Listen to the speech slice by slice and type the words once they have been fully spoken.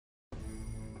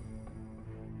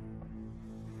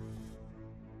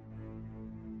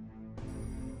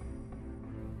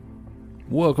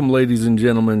Welcome, ladies and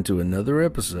gentlemen, to another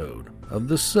episode of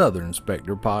the Southern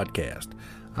Spectre Podcast.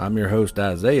 I'm your host,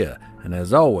 Isaiah, and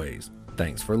as always,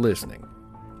 thanks for listening.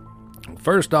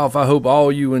 First off, I hope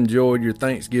all you enjoyed your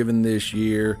Thanksgiving this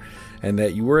year and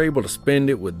that you were able to spend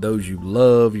it with those you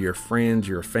love, your friends,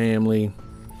 your family.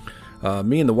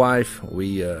 Me and the wife,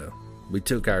 we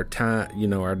took our time,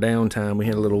 our downtime. We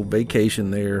had a little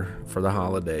vacation there for the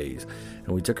holidays, and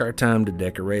we took our time to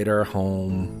decorate our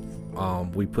home.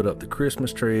 We put up the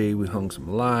Christmas tree, we hung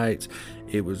some lights.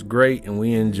 It was great, and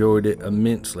we enjoyed it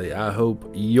immensely. I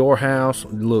hope your house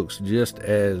looks just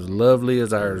as lovely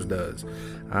as ours does.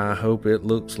 I hope it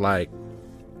looks like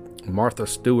Martha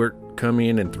Stewart come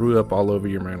in and threw up all over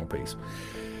your mantelpiece.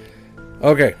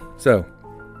 Okay, so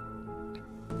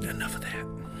enough of that.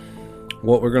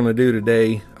 What we're going to do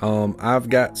today, I've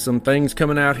got some things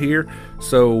coming out here.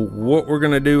 So what we're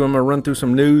going to do, I'm going to run through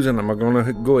some news, and I'm going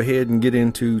to go ahead and get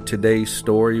into today's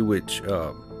story, which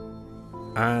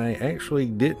I actually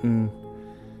didn't.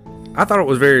 I thought it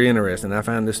was very interesting. I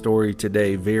found this story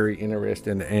today very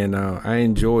interesting, and I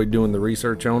enjoyed doing the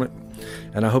research on it,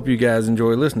 and I hope you guys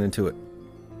enjoy listening to it.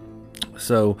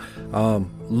 So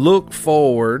look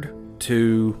forward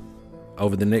to,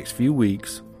 over the next few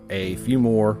weeks, a few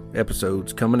more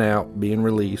episodes coming out, being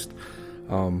released.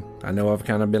 I know I've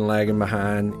kind of been lagging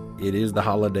behind. It is the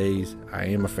holidays. I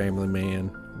am a family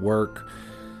man. Work,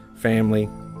 family.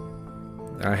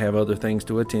 I have other things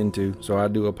to attend to, so I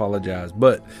do apologize.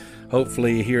 But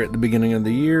hopefully here at the beginning of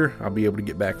the year, I'll be able to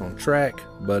get back on track.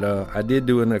 But I did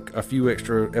do a few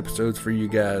extra episodes for you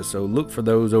guys, so look for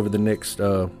those over the next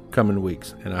coming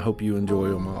weeks, and I hope you enjoy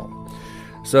them all.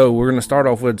 So we're going to start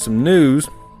off with some news.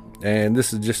 And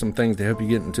this is just some things to help you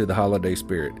get into the holiday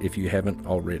spirit if you haven't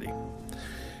already.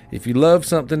 If you love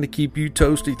something to keep you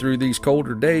toasty through these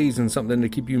colder days and something to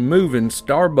keep you moving,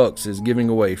 Starbucks is giving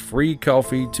away free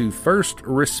coffee to first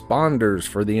responders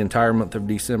for the entire month of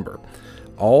December.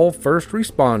 All first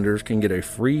responders can get a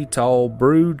free tall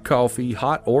brewed coffee,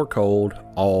 hot or cold,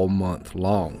 all month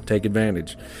long. Take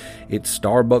advantage. It's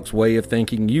Starbucks' way of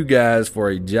thanking you guys for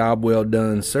a job well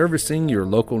done servicing your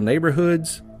local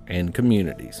neighborhoods and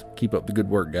communities. Keep up the good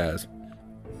work, guys.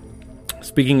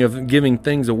 Speaking of giving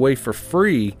things away for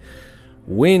free,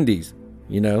 Wendy's,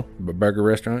 a burger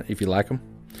restaurant, if you like them,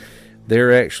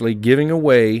 they're actually giving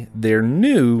away their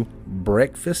new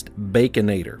breakfast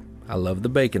Baconator. I love the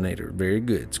Baconator. Very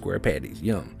good. Square patties.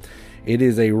 Yum. It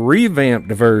is a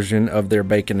revamped version of their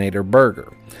Baconator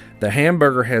burger. The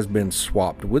hamburger has been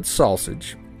swapped with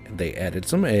sausage. They added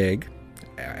some egg,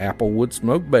 applewood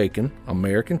smoked bacon,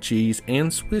 American cheese,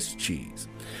 and Swiss cheese.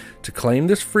 To claim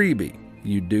this freebie,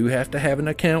 you do have to have an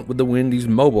account with the Wendy's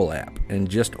mobile app and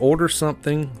just order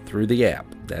something through the app.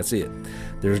 That's it.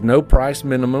 There's no price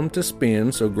minimum to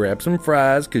spend, so grab some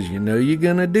fries because you know you're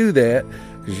going to do that,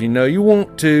 because you know you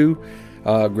want to.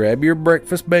 Grab your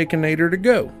breakfast Baconator to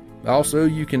go. Also,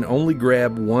 you can only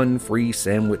grab one free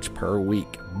sandwich per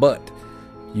week, but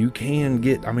you can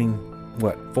get,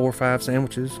 4 or 5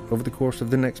 sandwiches over the course of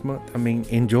the next month.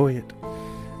 Enjoy it.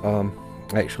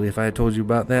 Actually, if I had told you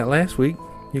about that last week,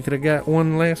 you could have got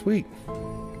one last week.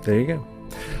 There you go.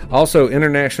 Also,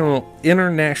 International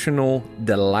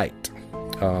Delight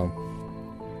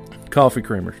Coffee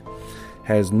Creamers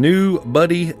has new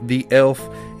Buddy the Elf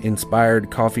inspired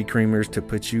coffee creamers to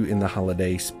put you in the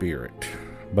holiday spirit.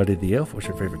 Buddy the Elf, what's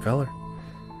your favorite color?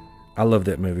 I love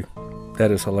that movie.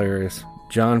 That is hilarious.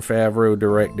 Jon Favreau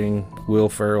directing, Will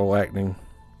Ferrell acting.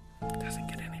 Doesn't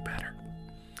get any better.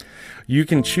 You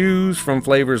can choose from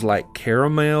flavors like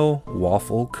caramel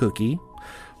waffle cookie,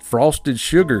 frosted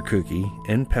sugar cookie,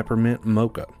 and peppermint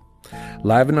mocha.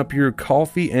 Liven up your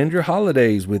coffee and your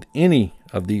holidays with any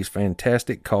of these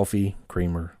fantastic coffee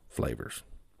creamer flavors.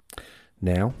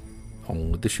 Now,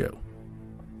 on with the show.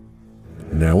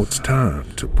 Now it's time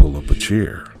to pull up a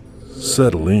chair,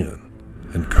 settle in,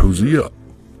 and cozy up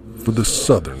for the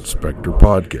Southern Spectre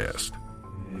Podcast.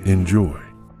 Enjoy.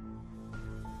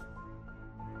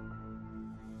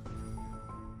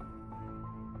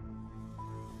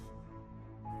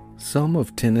 Some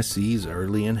of Tennessee's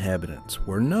early inhabitants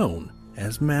were known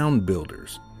as mound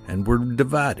builders and were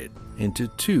divided into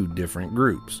 2 different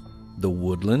groups, the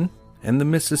Woodland and the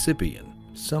Mississippian.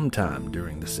 Sometime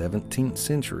during the 17th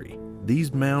century,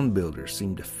 these mound builders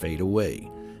seemed to fade away,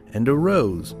 and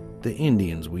arose the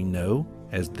Indians we know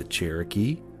as the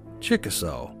Cherokee,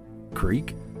 Chickasaw,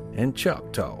 Creek, and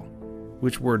Choctaw,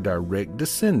 which were direct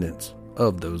descendants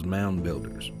of those mound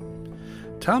builders.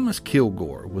 Thomas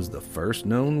Kilgore was the first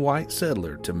known white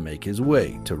settler to make his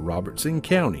way to Robertson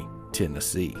County,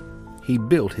 Tennessee. He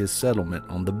built his settlement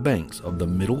on the banks of the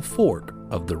Middle Fork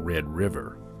of the Red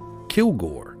River.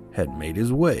 Kilgore had made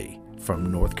his way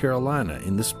from North Carolina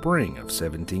in the spring of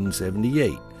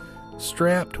 1778,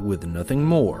 strapped with nothing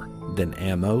more than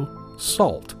ammo,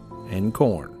 salt, and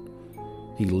corn.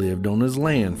 He lived on his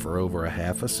land for over a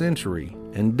half a century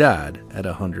and died at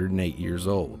 108 years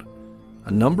old.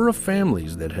 A number of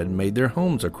families that had made their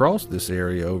homes across this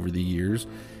area over the years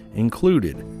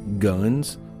included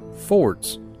Guns,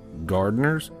 Forts,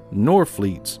 Gardners,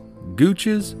 Norfleets,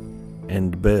 Gooches,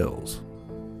 and Bells.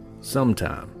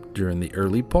 Sometime during the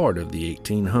early part of the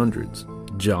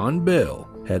 1800s, John Bell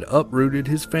had uprooted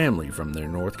his family from their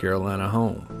North Carolina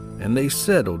home, and they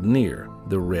settled near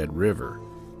the Red River,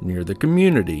 near the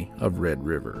community of Red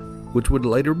River, which would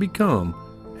later become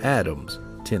Adams,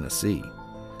 Tennessee.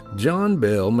 John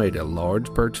Bell made a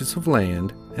large purchase of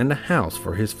land and a house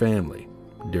for his family.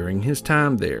 During his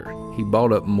time there, he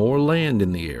bought up more land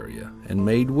in the area and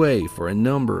made way for a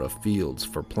number of fields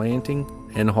for planting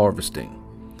and harvesting.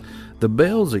 The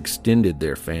Bells extended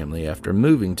their family after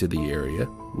moving to the area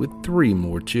with 3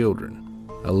 more children.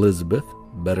 Elizabeth,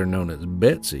 better known as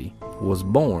Betsy, was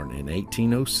born in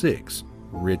 1806,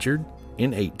 Richard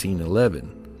in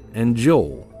 1811, and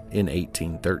Joel in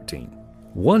 1813.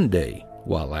 One day,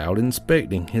 while out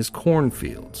inspecting his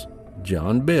cornfields,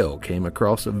 John Bell came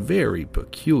across a very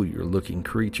peculiar-looking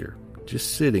creature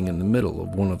just sitting in the middle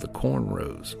of one of the corn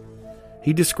rows.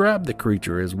 He described the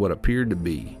creature as what appeared to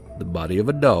be the body of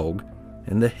a dog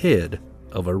and the head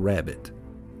of a rabbit.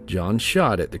 John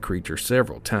shot at the creature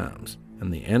several times,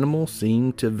 and the animal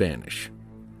seemed to vanish.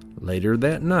 Later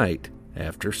that night,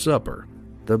 after supper,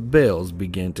 the Bells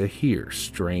began to hear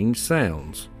strange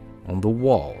sounds on the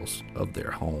walls of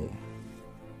their home.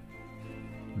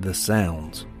 The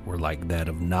sounds were like that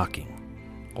of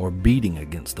knocking or beating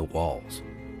against the walls.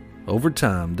 Over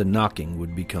time, the knocking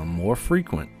would become more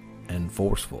frequent and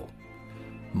forceful.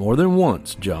 More than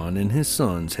once, John and his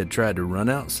sons had tried to run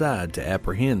outside to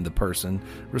apprehend the person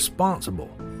responsible,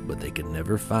 but they could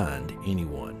never find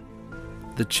anyone.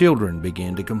 The children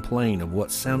began to complain of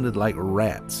what sounded like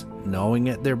rats gnawing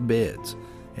at their beds,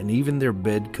 and even their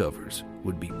bed covers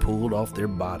would be pulled off their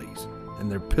bodies and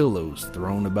their pillows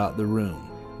thrown about the room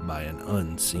by an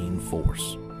unseen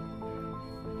force.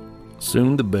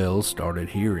 Soon the Bells started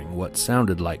hearing what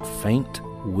sounded like faint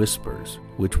whispers,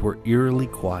 which were eerily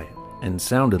quiet and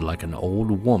sounded like an old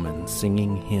woman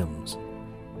singing hymns.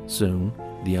 Soon,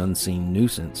 the unseen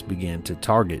nuisance began to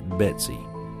target Betsy.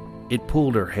 It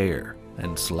pulled her hair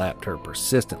and slapped her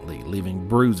persistently, leaving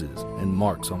bruises and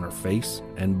marks on her face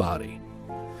and body.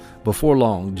 Before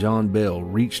long, John Bell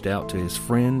reached out to his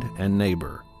friend and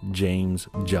neighbor, James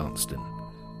Johnston.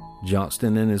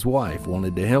 Johnston and his wife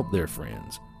wanted to help their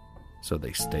friends, so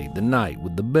they stayed the night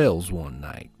with the Bells one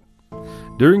night.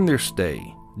 During their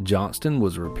stay, Johnston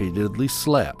was repeatedly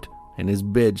slapped, and his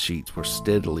bed sheets were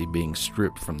steadily being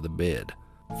stripped from the bed.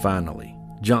 Finally,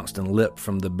 Johnston leapt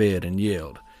from the bed and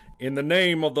yelled, "In the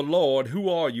name of the Lord, who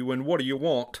are you and what do you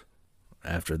want?"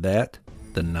 After that,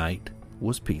 the night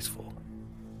was peaceful.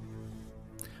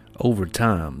 Over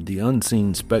time, the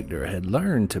unseen specter had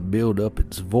learned to build up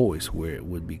its voice where it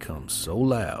would become so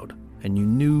loud, and you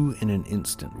knew in an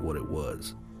instant what it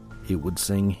was. It would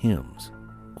sing hymns,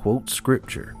 quote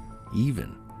scripture,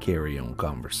 even carry on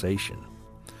conversation.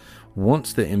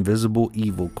 Once the invisible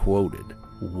evil quoted,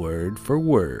 word for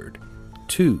word,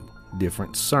 2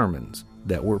 different sermons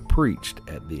that were preached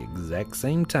at the exact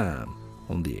same time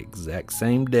on the exact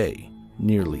same day,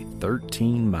 nearly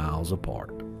 13 miles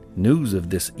apart. News of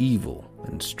this evil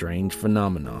and strange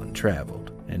phenomenon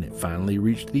traveled, and it finally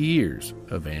reached the ears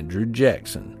of Andrew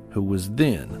Jackson, who was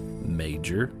then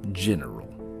Major General.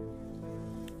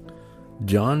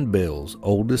 John Bell's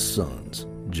oldest sons,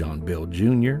 John Bell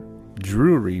Jr.,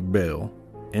 Drury Bell,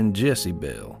 and Jesse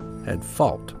Bell, had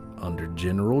fought under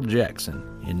General Jackson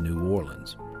in New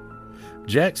Orleans.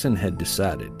 Jackson had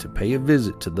decided to pay a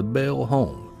visit to the Bell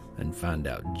home and find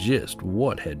out just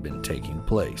what had been taking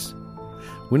place.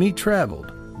 When he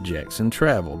traveled, Jackson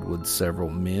traveled with several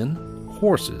men,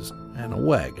 horses, and a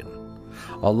wagon.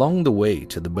 Along the way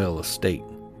to the Bell estate,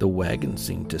 the wagon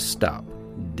seemed to stop,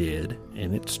 dead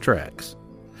in its tracks.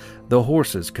 The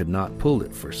horses could not pull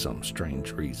it for some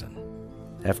strange reason.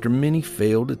 After many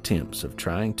failed attempts of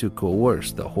trying to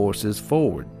coerce the horses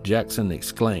forward, Jackson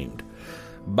exclaimed,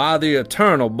 "By the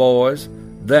eternal, boys,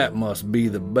 that must be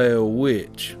the Bell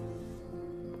Witch."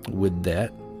 With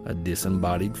that, a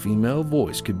disembodied female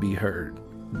voice could be heard,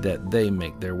 that they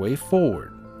make their way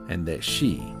forward, and that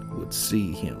she would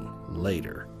see him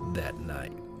later that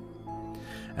night.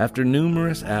 After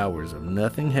numerous hours of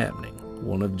nothing happening,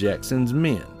 one of Jackson's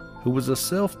men, who was a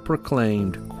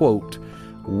self-proclaimed, quote,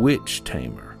 witch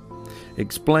tamer,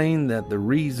 explained that the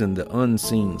reason the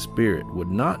unseen spirit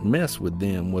would not mess with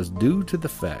them was due to the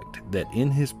fact that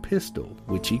in his pistol,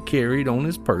 which he carried on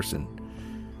his person,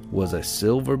 was a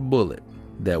silver bullet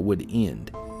that would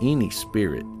end any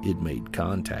spirit it made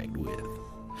contact with.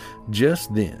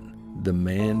 Just then, the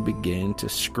man began to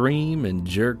scream and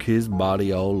jerk his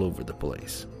body all over the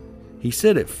place. He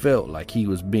said it felt like he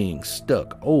was being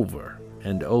stuck over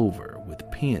and over with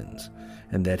pins,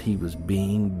 and that he was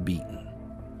being beaten.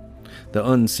 The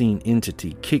unseen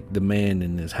entity kicked the man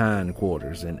in his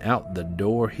hindquarters, and out the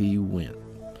door he went.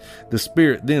 The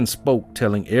spirit then spoke,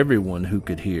 telling everyone who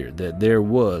could hear that there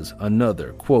was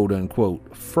another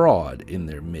quote-unquote fraud in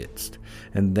their midst,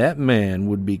 and that man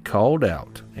would be called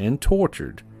out and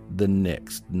tortured the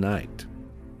next night.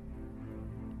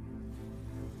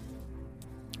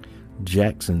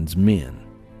 Jackson's men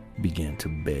began to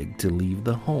beg to leave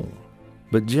the home,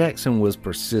 but Jackson was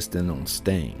persistent on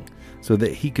staying so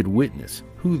that he could witness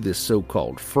who this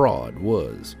so-called fraud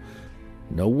was.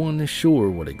 No one is sure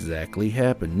what exactly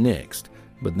happened next,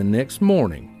 but the next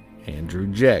morning, Andrew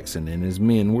Jackson and his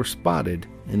men were spotted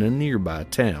in a nearby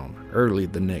town early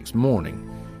the next morning,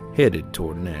 headed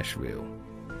toward Nashville.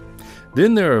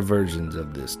 Then there are versions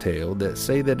of this tale that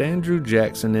say that Andrew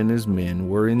Jackson and his men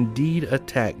were indeed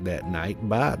attacked that night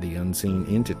by the unseen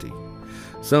entity.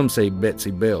 Some say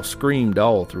Betsy Belle screamed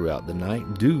all throughout the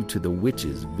night due to the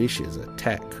witch's vicious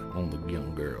attack on the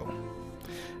young girl.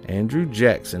 Andrew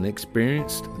Jackson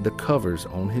experienced the covers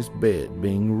on his bed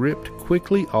being ripped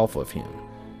quickly off of him.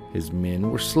 His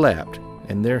men were slapped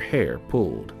and their hair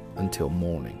pulled until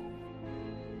morning.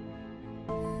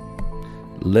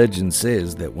 Legend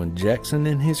says that when Jackson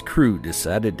and his crew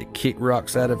decided to kick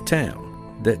rocks out of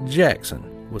town, that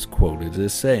Jackson was quoted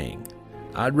as saying,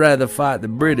 "I'd rather fight the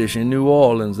British in New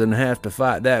Orleans than have to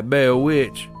fight that Belle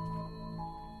Witch."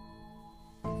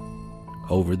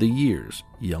 Over the years,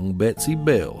 young Betsy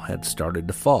Belle had started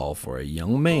to fall for a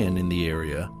young man in the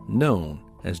area known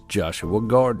as Joshua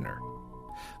Gardner.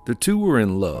 The two were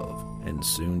in love and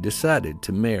soon decided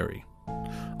to marry.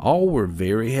 All were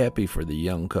very happy for the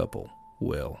young couple.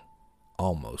 Well,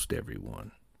 almost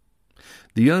everyone.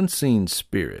 The unseen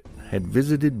spirit had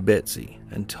visited Betsy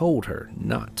and told her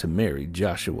not to marry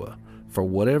Joshua for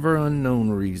whatever unknown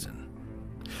reason.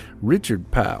 Richard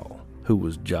Powell, who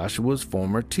was Joshua's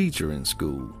former teacher in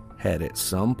school, had at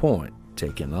some point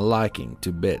taken a liking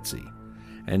to Betsy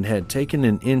and had taken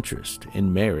an interest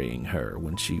in marrying her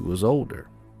when she was older.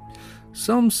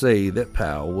 Some say that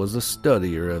Powell was a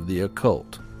studier of the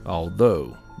occult,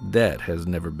 although that has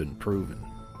never been proven.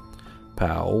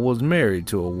 Powell was married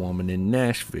to a woman in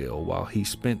Nashville while he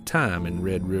spent time in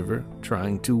Red River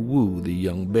trying to woo the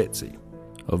young Betsy.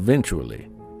 Eventually,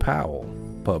 Powell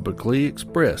publicly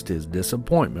expressed his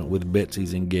disappointment with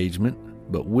Betsy's engagement,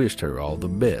 but wished her all the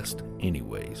best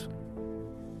anyways.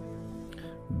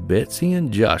 Betsy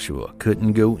and Joshua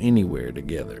couldn't go anywhere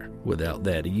together without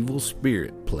that evil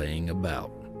spirit playing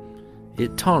about.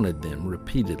 It taunted them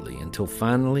repeatedly until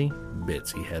finally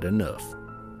Betsy had enough.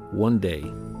 One day,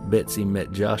 Betsy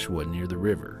met Joshua near the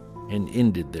river and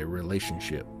ended their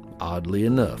relationship. Oddly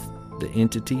enough, the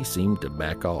entity seemed to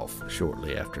back off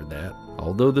shortly after that,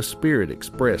 although the spirit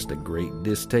expressed a great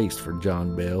distaste for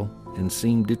John Bell and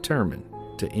seemed determined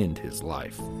to end his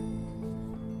life.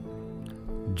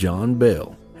 John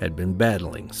Bell had been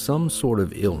battling some sort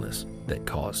of illness that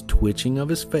caused twitching of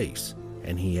his face,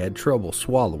 and he had trouble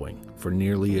swallowing for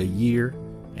nearly a year,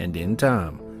 and in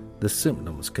time, the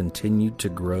symptoms continued to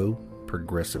grow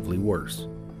progressively worse.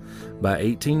 By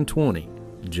 1820,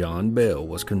 John Bell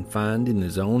was confined in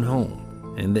his own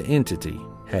home, and the entity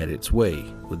had its way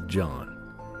with John.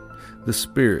 The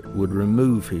spirit would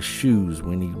remove his shoes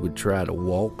when he would try to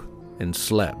walk and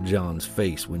slap John's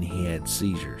face when he had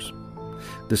seizures.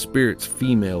 The spirit's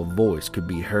female voice could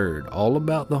be heard all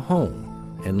about the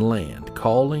home and land,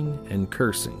 calling and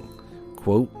cursing,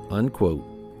 quote unquote,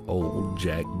 old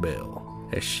Jack Bell,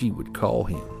 as she would call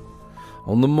him.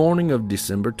 On the morning of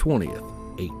December 20th,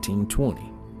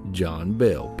 1820, John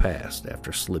Bell passed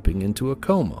after slipping into a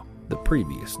coma the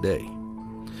previous day.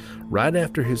 Right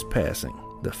after his passing,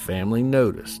 the family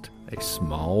noticed a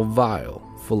small vial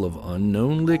full of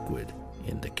unknown liquid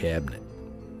in the cabinet.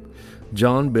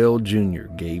 John Bell Jr.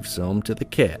 gave some to the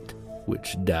cat,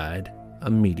 which died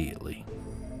immediately.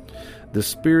 The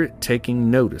spirit,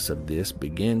 taking notice of this,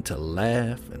 began to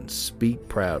laugh and speak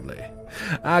proudly.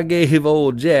 "I gave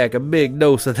old Jack a big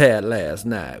dose of that last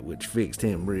night, which fixed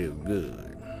him real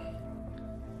good."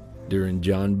 During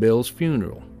John Bell's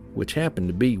funeral, which happened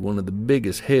to be one of the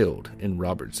biggest held in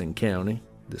Robertson County,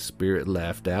 the spirit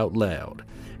laughed out loud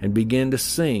and began to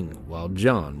sing while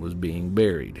John was being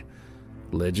buried.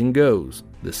 Legend goes,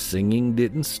 the singing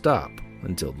didn't stop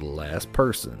until the last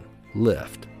person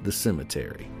left the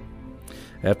cemetery.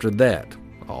 After that,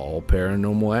 all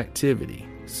paranormal activity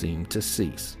seemed to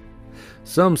cease.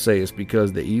 Some say it's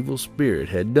because the evil spirit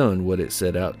had done what it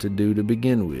set out to do to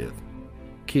begin with,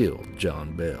 kill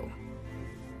John Bell.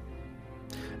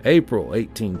 April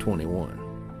 1821.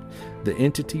 The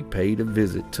entity paid a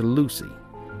visit to Lucy,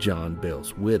 John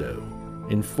Bell's widow,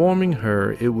 informing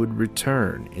her it would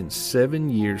return in 7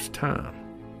 years' time.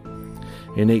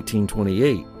 In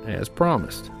 1828, as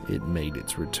promised, it made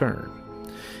its return.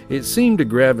 It seemed to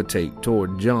gravitate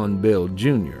toward John Bell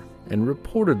Jr. and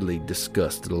reportedly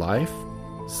discussed life,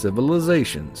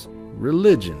 civilizations,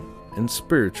 religion, and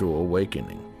spiritual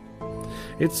awakening.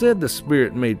 It said the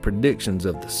spirit made predictions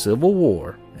of the Civil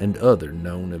War and other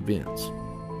known events.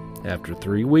 After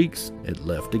 3 weeks, it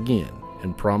left again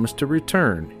and promised to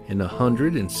return in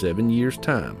 107 years'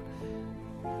 time.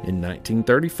 In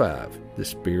 1935, the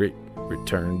spirit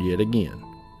returned yet again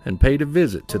and paid a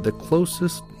visit to the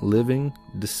closest living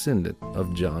descendant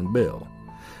of John Bell,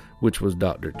 which was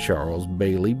Dr. Charles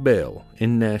Bailey Bell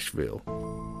in Nashville.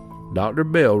 Dr.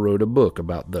 Bell wrote a book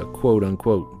about the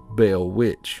quote-unquote Bell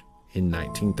Witch in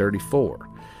 1934,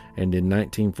 and in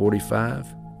 1945,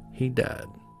 he died.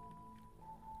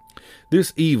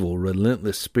 This evil,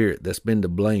 relentless spirit that's been to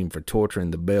blame for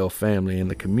torturing the Bell family and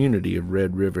the community of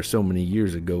Red River so many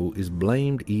years ago is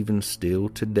blamed even still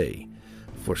today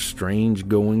for strange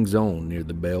goings-on near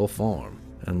the Bell farm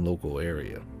and local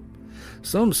area.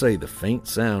 Some say the faint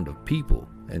sound of people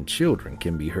and children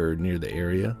can be heard near the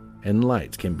area, and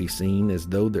lights can be seen as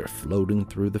though they're floating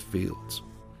through the fields.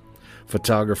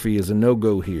 Photography is a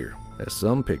no-go here, as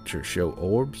some pictures show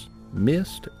orbs,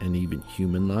 mist, and even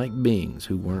human-like beings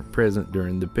who weren't present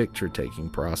during the picture-taking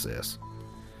process.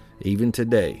 Even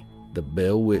today, the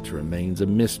Bell Witch remains a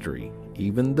mystery,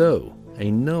 even though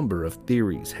a number of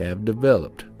theories have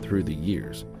developed through the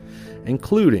years,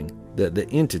 including that the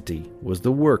entity was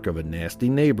the work of a nasty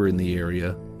neighbor in the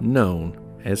area known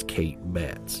as Kate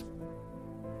Batts.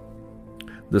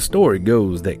 The story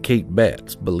goes that Kate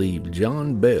Batts believed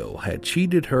John Bell had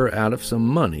cheated her out of some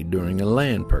money during a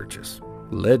land purchase.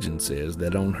 Legend says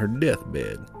that on her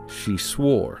deathbed, she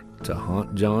swore to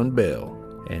haunt John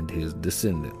Bell and his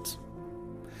descendants.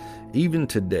 Even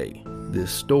today, this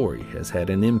story has had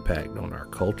an impact on our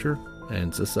culture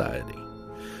and society.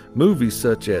 Movies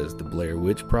such as The Blair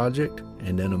Witch Project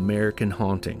and An American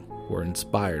Haunting were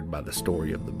inspired by the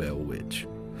story of the Bell Witch.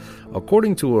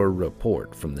 According to a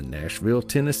report from the Nashville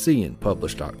Tennessean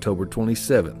published October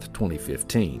 27,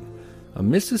 2015, a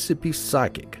Mississippi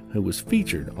psychic who was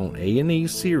featured on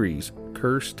A&E's series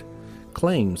Cursed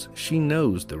claims she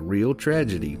knows the real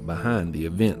tragedy behind the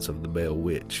events of the Bell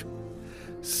Witch.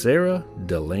 Sarah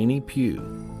Delaney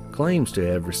Pugh claims to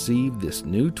have received this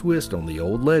new twist on the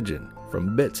old legend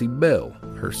from Betsy Bell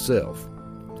herself.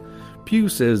 Pugh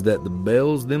says that the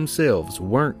Bells themselves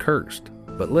weren't cursed,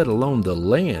 but let alone the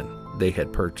land they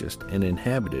had purchased and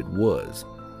inhabited was,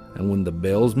 and when the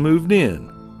Bells moved in,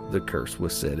 the curse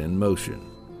was set in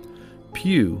motion.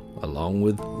 Pugh, along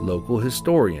with local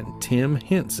historian Tim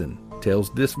Henson, tells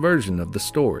this version of the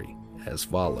story as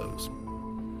follows.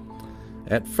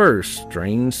 At first,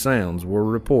 strange sounds were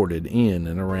reported in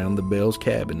and around the Bells'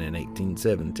 cabin in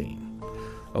 1817.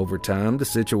 Over time, the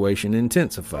situation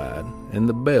intensified, and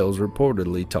the Bells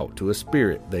reportedly talked to a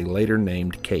spirit they later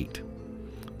named Kate.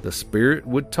 The spirit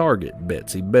would target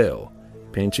Betsy Bell,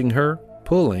 pinching her,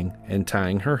 pulling and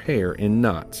tying her hair in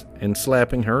knots and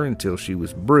slapping her until she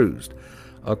was bruised,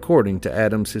 according to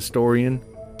Adams historian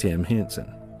Tim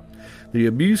Henson. The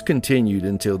abuse continued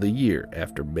until the year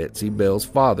after Betsy Bell's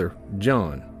father,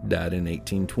 John, died in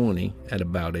 1820 at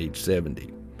about age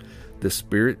 70. The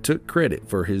spirit took credit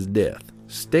for his death,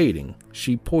 stating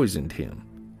she poisoned him,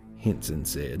 Henson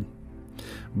said.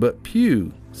 But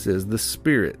Pugh says the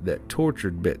spirit that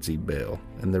tortured Betsy Bell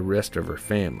and the rest of her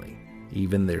family,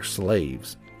 even their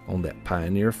slaves, on that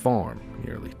pioneer farm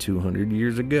nearly 200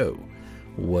 years ago,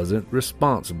 wasn't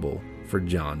responsible for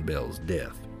John Bell's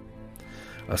death.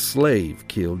 A slave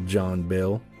killed John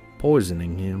Bell,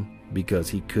 poisoning him because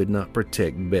he could not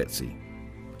protect Betsy,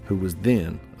 who was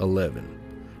then 11,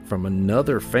 from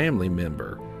another family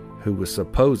member who was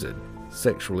supposed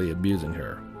sexually abusing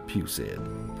her, Pugh said.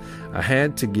 I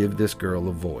had to give this girl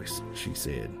a voice, she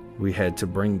said. We had to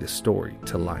bring this story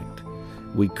to light.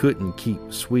 We couldn't keep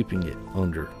sweeping it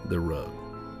under the rug.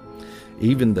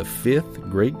 Even the fifth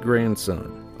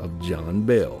great-grandson of John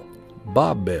Bell,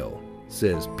 Bob Bell,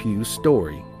 says Pugh's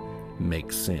story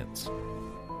makes sense.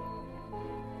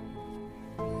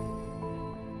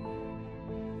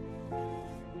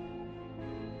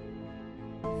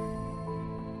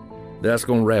 That's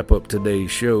going to wrap up today's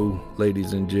show,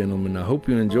 ladies and gentlemen. I hope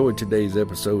you enjoyed today's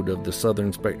episode of the Southern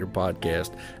Inspector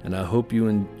Podcast, and I hope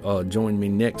you join me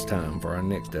next time for our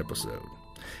next episode.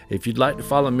 If you'd like to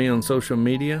follow me on social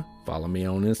media, follow me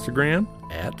on Instagram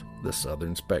at The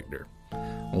Southern Spectre,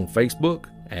 on Facebook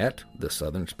at The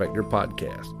Southern Spectre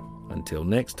Podcast. Until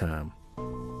next time,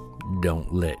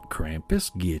 don't let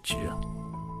Krampus get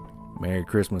you. Merry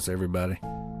Christmas, everybody.